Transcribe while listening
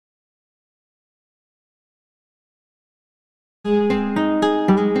Buongiorno,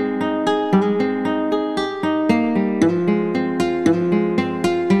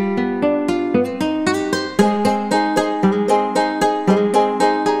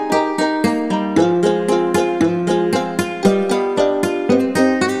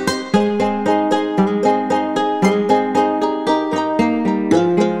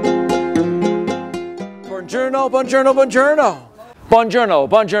 buongiorno, buongiorno. Buongiorno,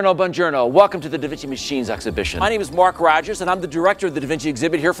 buongiorno, buongiorno. Welcome to the DaVinci Machines exhibition. My name is Mark Rodgers, and I'm the director of the DaVinci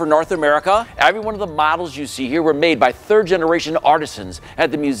exhibit here for North America. Every one of the models you see here were made by third-generation artisans at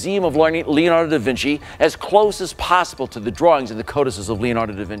the Museum of Leonardo da Vinci, as close as possible to the drawings and the codices of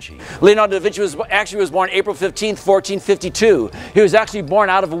Leonardo da Vinci. Leonardo da Vinci was born April 15th, 1452. He was actually born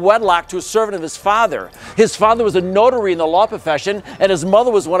out of wedlock to a servant of his father. His father was a notary in the law profession, and his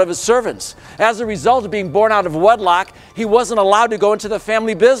mother was one of his servants. As a result of being born out of wedlock, he wasn't allowed to go into the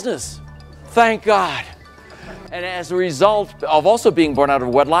family business. Thank God. And as a result of also being born out of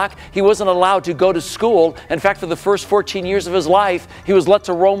wedlock, he wasn't allowed to go to school. In fact, for the first 14 years of his life, he was let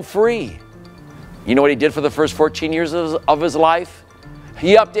to roam free. You know what he did for the first 14 years of his life?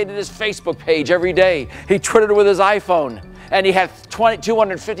 He updated his Facebook page every day. He Twittered with his iPhone. And he had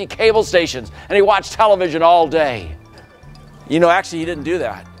 250 cable stations. And he watched television all day. You know, actually, he didn't do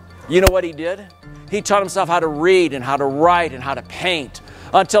that. You know what he did? He taught himself how to read and how to write and how to paint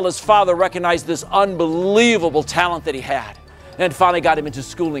until his father recognized this unbelievable talent that he had and finally got him into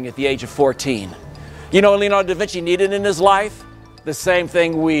schooling at the age of 14. You know what Leonardo da Vinci needed in his life? The same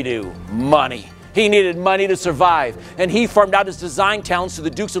thing we do, money. He needed money to survive, and he farmed out his design talents to the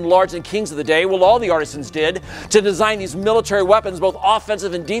dukes and lords and kings of the day, well, all the artisans did, to design these military weapons, both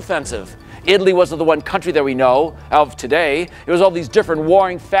offensive and defensive. Italy wasn't the one country that we know of today. It was all these different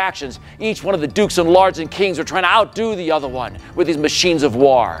warring factions. Each one of the dukes and lords and kings were trying to outdo the other one with these machines of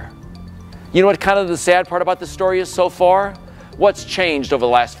war. You know what kind of the sad part about this story is so far? What's changed over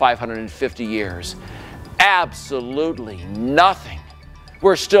the last 550 years? Absolutely nothing.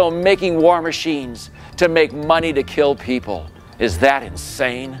 We're still making war machines to make money to kill people. Is that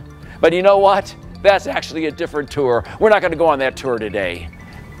insane? But you know what? That's actually a different tour. We're not going to go on that tour today.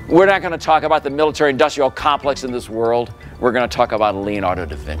 We're not going to talk about the military-industrial complex in this world. We're going to talk about Leonardo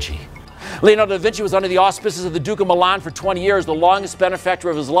da Vinci. Leonardo da Vinci was under the auspices of the Duke of Milan for 20 years, the longest benefactor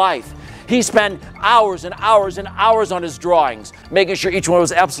of his life. He spent hours and hours and hours on his drawings, making sure each one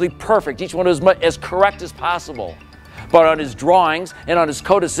was absolutely perfect, each one was as correct as possible. But on his drawings and on his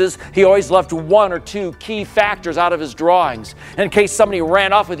codices, he always left one or two key factors out of his drawings. In case somebody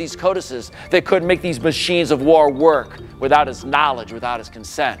ran off with these codices, they couldn't make these machines of war work without his knowledge, without his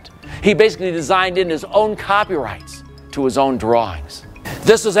consent. He basically designed in his own copyrights to his own drawings.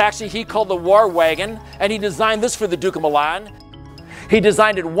 This was actually, he called the war wagon, and he designed this for the Duke of Milan. He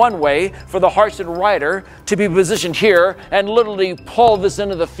designed it one way for the horse and rider to be positioned here and literally pull this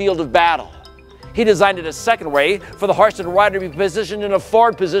into the field of battle. He designed it a second way for the horse and rider to be positioned in a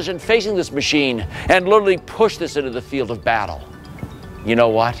forward position facing this machine and literally push this into the field of battle. You know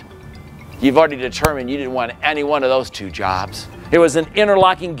what? You've already determined you didn't want any one of those two jobs. It was an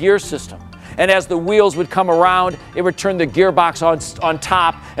interlocking gear system. And as the wheels would come around, it would turn the gearbox on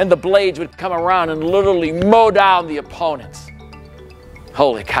top, and the blades would come around and literally mow down the opponents.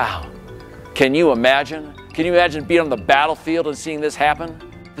 Holy cow. Can you imagine? Can you imagine being on the battlefield and seeing this happen?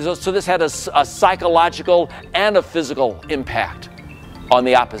 So this had a psychological and a physical impact on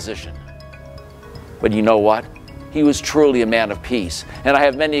the opposition. But you know what? He was truly a man of peace. And I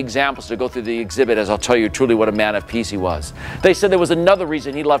have many examples to go through the exhibit as I'll tell you truly what a man of peace he was. They said there was another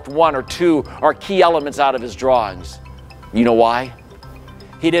reason he left one or two or key elements out of his drawings. You know why?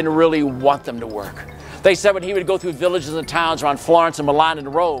 He didn't really want them to work. They said when he would go through villages and towns around Florence and Milan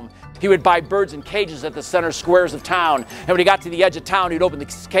and Rome, he would buy birds in cages at the center squares of town, and when he got to the edge of town, he'd open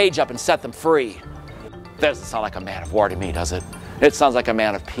the cage up and set them free. That doesn't sound like a man of war to me, does it? It sounds like a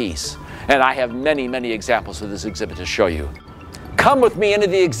man of peace. And I have many, many examples of this exhibit to show you. Come with me into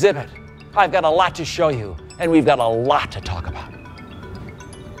the exhibit. I've got a lot to show you, and we've got a lot to talk about.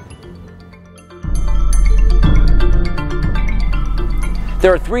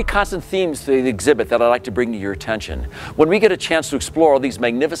 There are three constant themes to the exhibit that I'd like to bring to your attention. When we get a chance to explore all these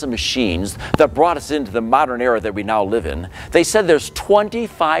magnificent machines that brought us into the modern era that we now live in, they said there's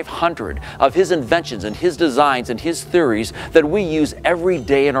 2,500 of his inventions and his designs and his theories that we use every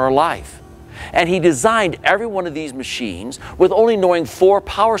day in our life. And he designed every one of these machines with only knowing 4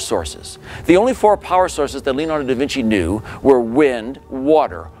 power sources. The only 4 power sources that Leonardo da Vinci knew were wind,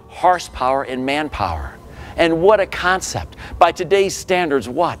 water, horsepower, and manpower. And what a concept. By today's standards,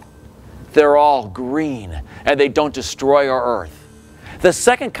 what? They're all green, and they don't destroy our earth. The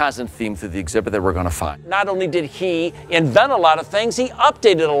second constant theme through the exhibit that we're going to find. Not only did he invent a lot of things, he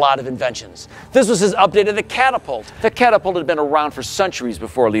updated a lot of inventions. This was his update of the catapult. The catapult had been around for centuries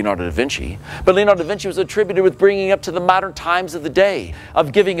before Leonardo da Vinci, but Leonardo da Vinci was attributed with bringing it up to the modern times of the day,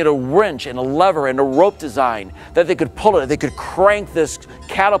 of giving it a wrench and a lever and a rope design that they could pull it, they could crank this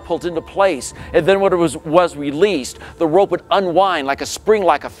catapult into place, and then when it was released, the rope would unwind like a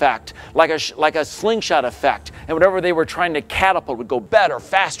spring-like effect, like a slingshot effect, and whatever they were trying to catapult would go better,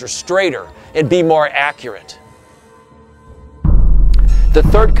 faster, straighter, and be more accurate. The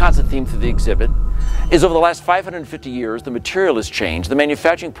third constant theme through the exhibit is over the last 550 years, the material has changed, the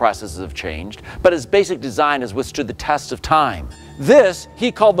manufacturing processes have changed, but his basic design has withstood the test of time. This he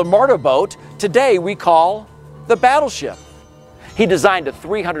called the motorboat. Today we call the battleship. He designed a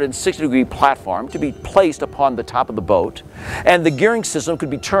 360-degree platform to be placed upon the top of the boat, and the gearing system could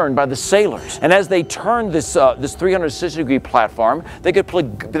be turned by the sailors. And as they turned this 360-degree platform, they could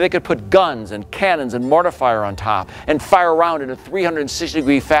put guns and cannons and mortar fire on top and fire around in a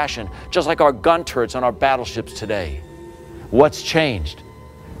 360-degree fashion, just like our gun turrets on our battleships today. What's changed?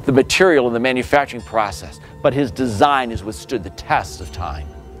 The material and the manufacturing process, but his design has withstood the test of time.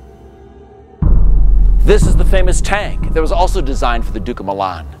 This is the famous tank that was also designed for the Duke of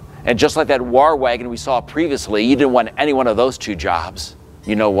Milan. And just like that war wagon we saw previously, you didn't want any one of those two jobs.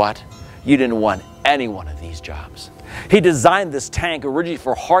 You know what? You didn't want any one of these jobs. He designed this tank originally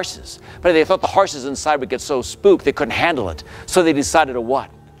for horses, but they thought the horses inside would get so spooked they couldn't handle it. So they decided to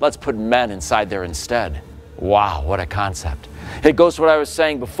what? Let's put men inside there instead. Wow, what a concept. It goes to what I was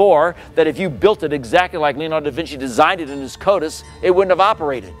saying before, that if you built it exactly like Leonardo da Vinci designed it in his codex, it wouldn't have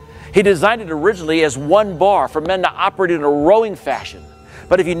operated. He designed it originally as one bar for men to operate in a rowing fashion.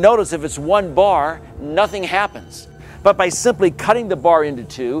 But if you notice, if it's one bar, nothing happens. But by simply cutting the bar into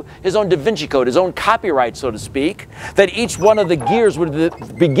two, his own Da Vinci Code, his own copyright, so to speak, that each one of the gears would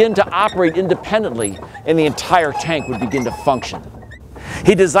begin to operate independently and the entire tank would begin to function.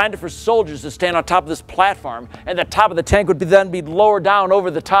 He designed it for soldiers to stand on top of this platform, and the top of the tank would then be lowered down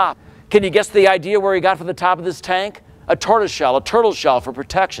over the top. Can you guess the idea where he got for the top of this tank? A tortoise shell, a turtle shell for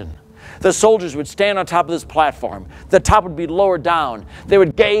protection. The soldiers would stand on top of this platform. The top would be lowered down. They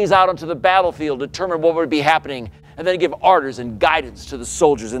would gaze out onto the battlefield, determine what would be happening, and then give orders and guidance to the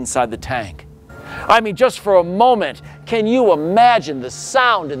soldiers inside the tank. I mean, just for a moment, can you imagine the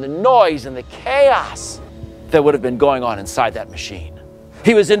sound and the noise and the chaos that would have been going on inside that machine?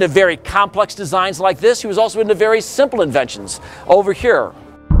 He was into very complex designs like this. He was also into very simple inventions. Over here,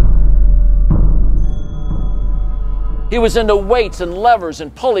 he was into weights and levers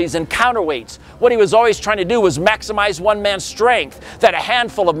and pulleys and counterweights. What he was always trying to do was maximize one man's strength, that a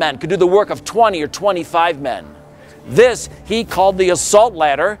handful of men could do the work of 20 or 25 men. This he called the assault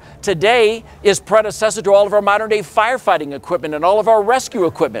ladder. Today is predecessor to all of our modern day firefighting equipment and all of our rescue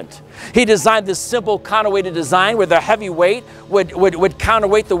equipment. He designed this simple counterweighted design where the heavy weight would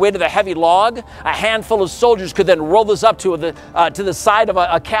counterweight the weight of the heavy log. A handful of soldiers could then roll this up to the side of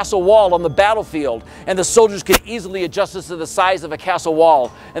a castle wall on the battlefield, and the soldiers could easily adjust this to the size of a castle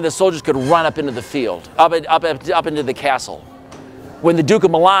wall, and the soldiers could run up into the field, up into the castle. When the Duke of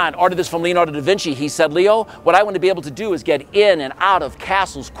Milan ordered this from Leonardo da Vinci, he said, "Leo, what I want to be able to do is get in and out of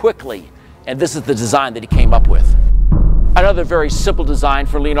castles quickly." And this is the design that he came up with. Another very simple design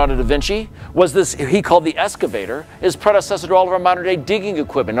for Leonardo da Vinci was this he called the excavator, his predecessor to all of our modern day digging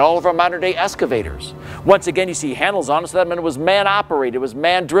equipment and all of our modern day excavators. Once again, you see handles on it, so that meant it was man operated, it was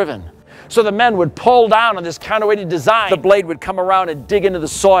man driven. So the men would pull down on this counterweighted design. The blade would come around and dig into the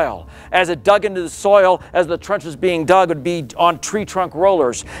soil. As it dug into the soil, as the trench was being dug, it would be on tree trunk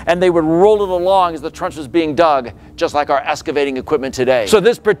rollers, and they would roll it along as the trench was being dug, just like our excavating equipment today. So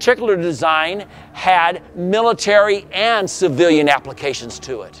this particular design had military and civilian applications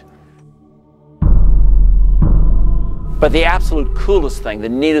to it. But the absolute coolest thing, the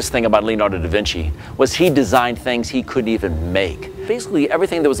neatest thing about Leonardo da Vinci was he designed things he couldn't even make. Basically,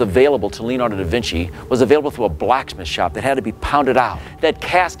 everything that was available to Leonardo da Vinci was available through a blacksmith shop that had to be pounded out. That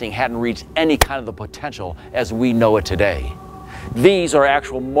casting hadn't reached any kind of the potential as we know it today. These are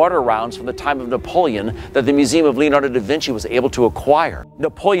actual mortar rounds from the time of Napoleon that the Museum of Leonardo da Vinci was able to acquire.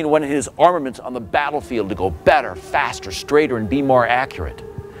 Napoleon wanted his armaments on the battlefield to go better, faster, straighter, and be more accurate.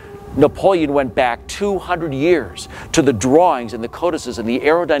 Napoleon went back 200 years to the drawings and the codices and the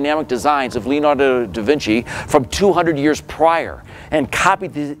aerodynamic designs of Leonardo da Vinci from 200 years prior and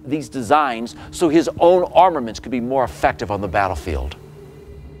copied these designs so his own armaments could be more effective on the battlefield.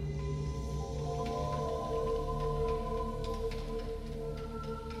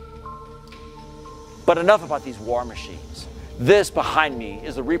 But enough about these war machines. This behind me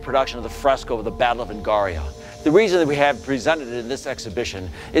is a reproduction of the fresco of the Battle of Angaria. The reason that we have presented it in this exhibition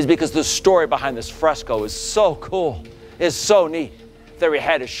is because the story behind this fresco is so cool, is so neat, that we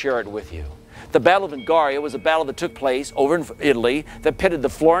had to share it with you. The Battle of Angaria was a battle that took place over in Italy that pitted the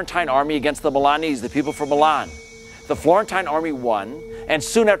Florentine army against the Milanese, the people from Milan. The Florentine army won, and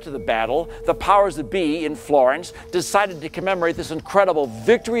soon after the battle, the powers that be in Florence decided to commemorate this incredible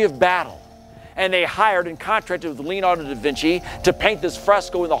victory of battle. And they hired and contracted with Leonardo da Vinci to paint this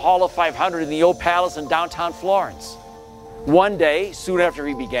fresco in the Hall of 500 in the Old Palace in downtown Florence. One day, soon after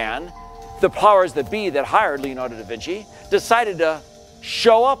he began, the powers that be that hired Leonardo da Vinci decided to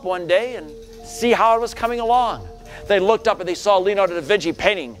show up one day and see how it was coming along. They looked up and they saw Leonardo da Vinci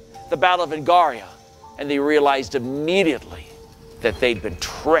painting the Battle of Angaria, and they realized immediately that they'd been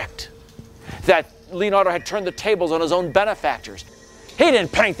tricked, that Leonardo had turned the tables on his own benefactors. He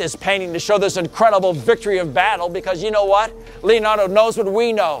didn't paint this painting to show this incredible victory of battle because, you know what? Leonardo knows what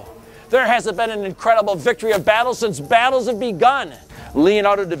we know. There hasn't been an incredible victory of battle since battles have begun.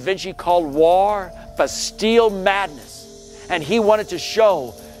 Leonardo da Vinci called war Bastille madness, and he wanted to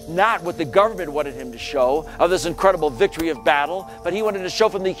show not what the government wanted him to show of this incredible victory of battle, but he wanted to show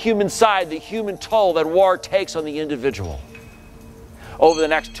from the human side the human toll that war takes on the individual. Over the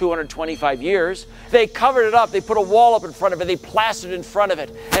next 225 years, they covered it up. They put a wall up in front of it. They plastered in front of it.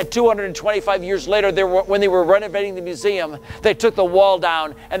 And 225 years later, when they were renovating the museum, they took the wall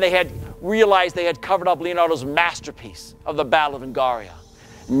down and they had realized they had covered up Leonardo's masterpiece of the Battle of Angaria.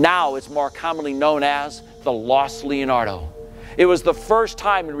 Now it's more commonly known as the Lost Leonardo. It was the first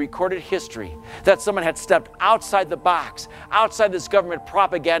time in recorded history that someone had stepped outside the box, outside this government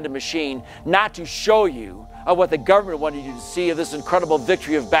propaganda machine, not to show you what the government wanted you to see of this incredible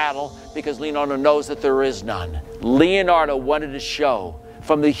victory of battle, because Leonardo knows that there is none. Leonardo wanted to show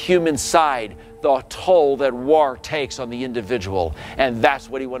from the human side the toll that war takes on the individual, and that's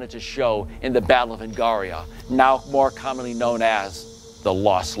what he wanted to show in the Battle of Angaria, now more commonly known as the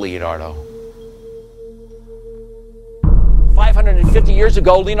Lost Leonardo. 550 years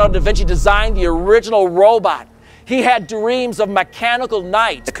ago, Leonardo da Vinci designed the original robot. He had dreams of mechanical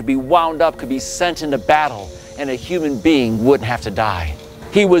knights that could be wound up, could be sent into battle, and a human being wouldn't have to die.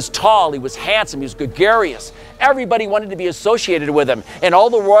 He was tall, he was handsome, he was gregarious. Everybody wanted to be associated with him, and all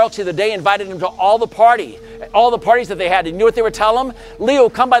the royalty of the day invited him to all the parties that they had. And you know what they would tell him? Leo,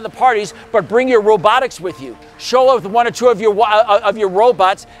 come by the parties, but bring your robotics with you. Show up with one or two of your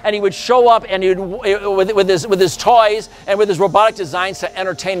robots, and he would show up and with his toys and with his robotic designs to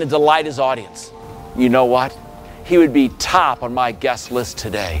entertain and delight his audience. You know what? He would be top on my guest list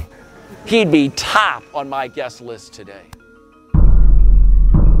today. He'd be top on my guest list today.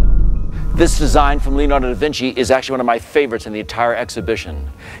 This design from Leonardo da Vinci is actually one of my favorites in the entire exhibition.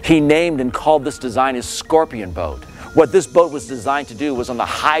 He named and called this design his Scorpion boat. What this boat was designed to do was on the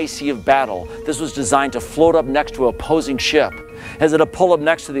high sea of battle. This was designed to float up next to an opposing ship. As it pulled up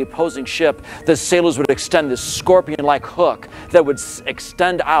next to the opposing ship, the sailors would extend this scorpion-like hook that would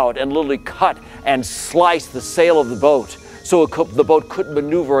extend out and literally cut and slice the sail of the boat so the boat couldn't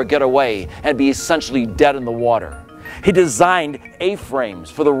maneuver or get away and be essentially dead in the water. He designed A-frames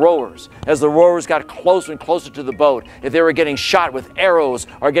for the rowers. As the rowers got closer and closer to the boat, if they were getting shot with arrows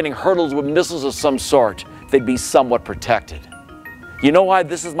or getting hurtled with missiles of some sort, they'd be somewhat protected. You know why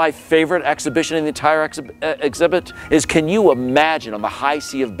this is my favorite exhibition in the entire exhibit? Is can you imagine on the high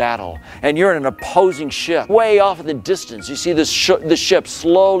sea of battle, and you're in an opposing ship, way off in the distance, you see the ship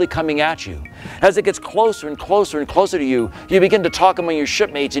slowly coming at you. As it gets closer and closer and closer to you, you begin to talk among your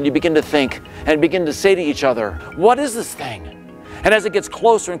shipmates and you begin to think and begin to say to each other, what is this thing? And as it gets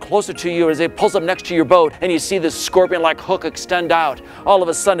closer and closer to you, as it pulls up next to your boat and you see this scorpion-like hook extend out, all of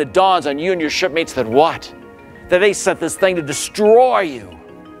a sudden it dawns on you and your shipmates that what? That they sent this thing to destroy you.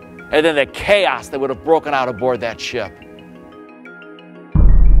 And then the chaos that would have broken out aboard that ship.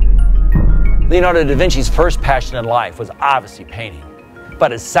 Leonardo da Vinci's first passion in life was obviously painting,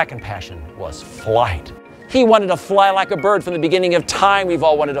 but his second passion was flight. He wanted to fly like a bird from the beginning of time. We've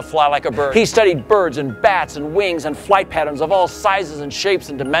all wanted to fly like a bird. He studied birds and bats and wings and flight patterns of all sizes and shapes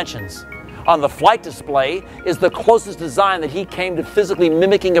and dimensions. On the flight display is the closest design that he came to physically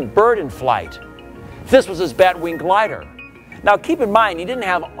mimicking a bird in flight. This was his bat-wing glider. Now keep in mind, he didn't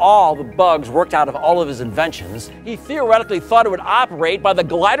have all the bugs worked out of all of his inventions. He theoretically thought it would operate by the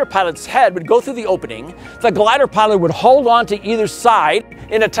glider pilot's head would go through the opening, the glider pilot would hold on to either side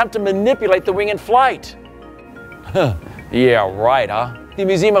in an attempt to manipulate the wing in flight. Yeah, right, huh? The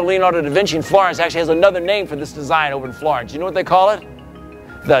Museum of Leonardo da Vinci in Florence actually has another name for this design over in Florence. You know what they call it?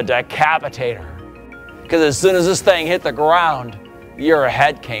 The decapitator. Because as soon as this thing hit the ground, your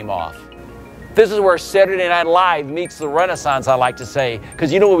head came off. This is where Saturday Night Live meets the Renaissance, I like to say.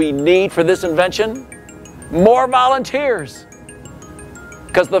 Because you know what we need for this invention? More volunteers.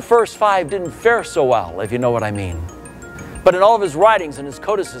 Because the first 5 didn't fare so well, if you know what I mean. But in all of his writings and his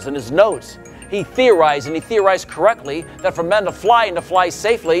codices and his notes, he theorized, and he theorized correctly, that for men to fly and to fly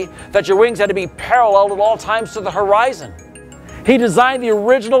safely, that your wings had to be parallel at all times to the horizon. He designed the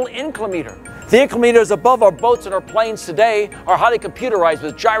original inclinometer. The inclinometers above our boats and our planes today are highly computerized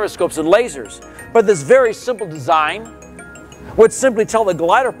with gyroscopes and lasers. But this very simple design would simply tell the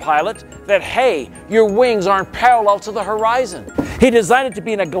glider pilot that, hey, your wings aren't parallel to the horizon. He designed it to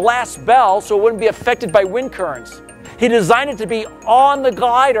be in a glass bell so it wouldn't be affected by wind currents. He designed it to be on the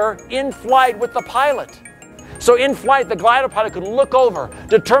glider in flight with the pilot. So in flight, the glider pilot could look over,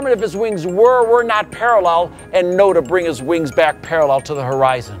 determine if his wings were or were not parallel, and know to bring his wings back parallel to the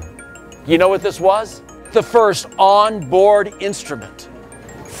horizon. You know what this was? The first on-board instrument.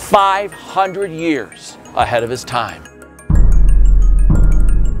 500 years ahead of his time.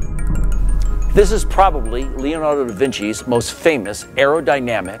 This is probably Leonardo da Vinci's most famous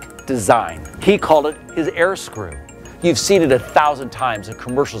aerodynamic design. He called it his air screw. You've seen it 1,000 times in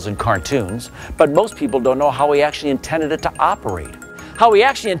commercials and cartoons, but most people don't know how he actually intended it to operate. How he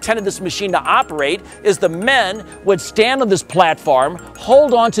actually intended this machine to operate is the men would stand on this platform,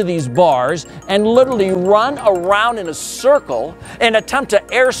 hold onto these bars, and literally run around in a circle and attempt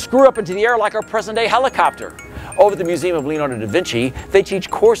to air screw up into the air like our present-day helicopter. Over at the Museum of Leonardo da Vinci, they teach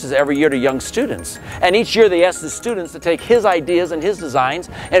courses every year to young students. And each year they ask the students to take his ideas and his designs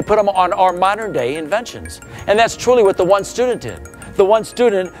and put them on our modern day inventions. And that's truly what the one student did. The one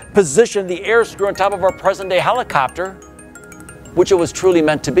student positioned the air screw on top of our present day helicopter, which it was truly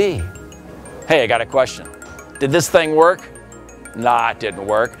meant to be. Hey, I got a question. Did this thing work? Nah, it didn't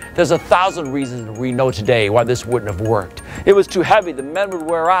work. There's 1,000 reasons we know today why this wouldn't have worked. It was too heavy, the men would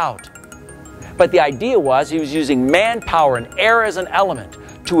wear out. But the idea was he was using manpower and air as an element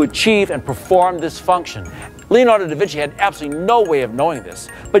to achieve and perform this function. Leonardo da Vinci had absolutely no way of knowing this,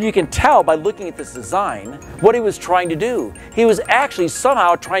 but you can tell by looking at this design what he was trying to do. He was actually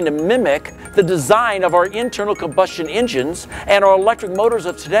somehow trying to mimic the design of our internal combustion engines and our electric motors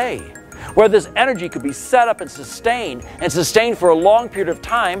of today, where this energy could be set up and sustained for a long period of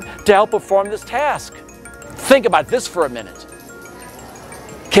time to help perform this task. Think about this for a minute.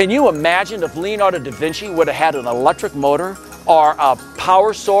 Can you imagine if Leonardo da Vinci would have had an electric motor or a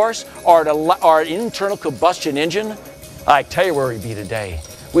power source or an internal combustion engine? I tell you where we'd be today.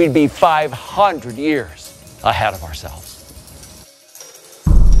 We'd be 500 years ahead of ourselves.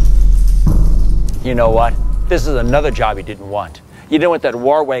 You know what? This is another job you didn't want. You didn't want that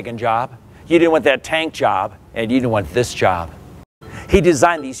war wagon job, you didn't want that tank job, and you didn't want this job. He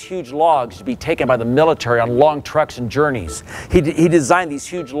designed these huge logs to be taken by the military on long treks and journeys. He designed these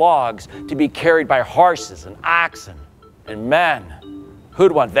huge logs to be carried by horses and oxen and men.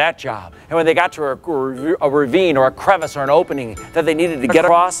 Who'd want that job? And when they got to a ravine or a crevice or an opening that they needed to get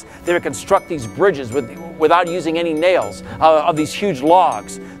across, they would construct these bridges without using any nails of these huge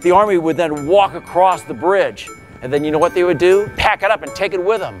logs. The army would then walk across the bridge. And then you know what they would do? Pack it up and take it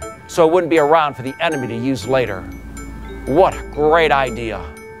with them so it wouldn't be around for the enemy to use later. What a great idea.